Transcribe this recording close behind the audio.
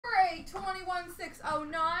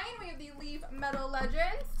21609, we have the Leaf Metal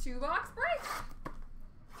Legends 2-box break.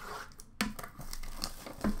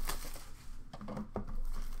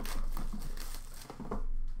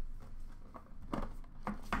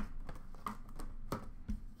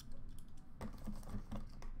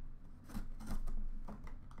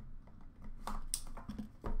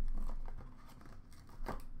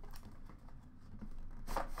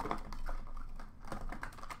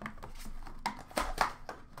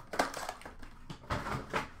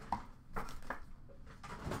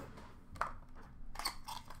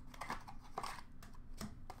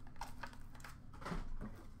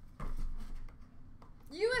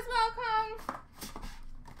 You as welcome.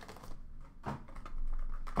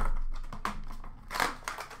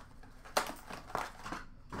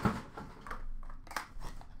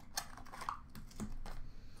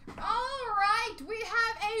 All right, we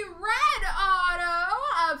have a red auto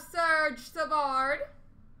of Serge Savard.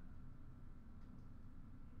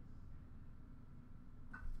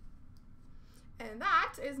 And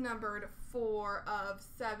that is numbered 4 of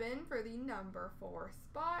 7 for the number 4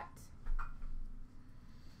 spot.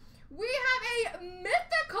 We have a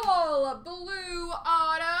mythical blue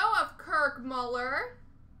auto of Kirk Muller.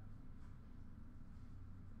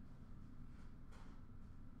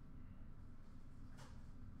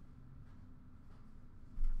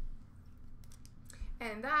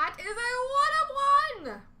 And that is a 1 of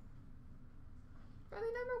 1 for the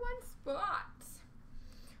number 1 spot.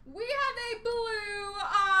 We have a blue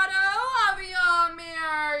auto of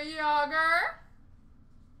Jaromir Jagr.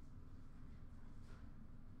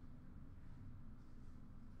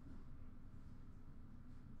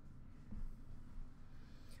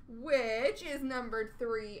 Which is numbered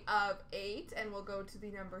 3 of 8 and will go to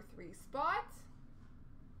the number 3 spot.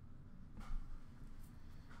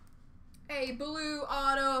 A blue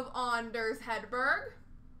auto of Anders Hedberg.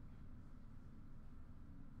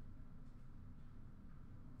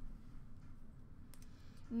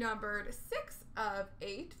 Numbered 6 of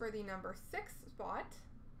 8 for the number 6 spot.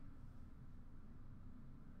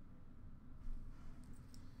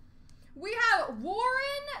 We have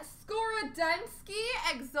Warren Skorodensky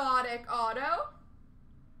exotic auto.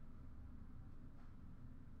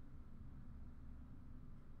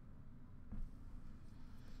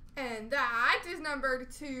 And that is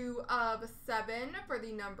numbered 2 of 7 for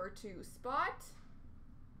the number 2 spot.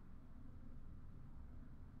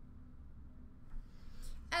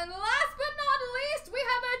 And last but not least, we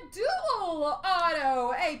have a dual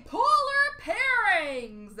auto, a Polar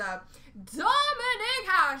Pairings, Dominic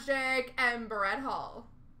Hasek and Brett Hall.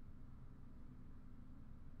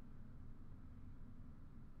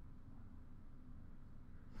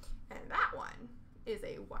 And that one is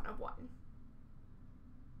a 1 of 1.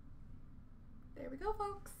 There we go,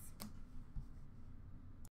 folks.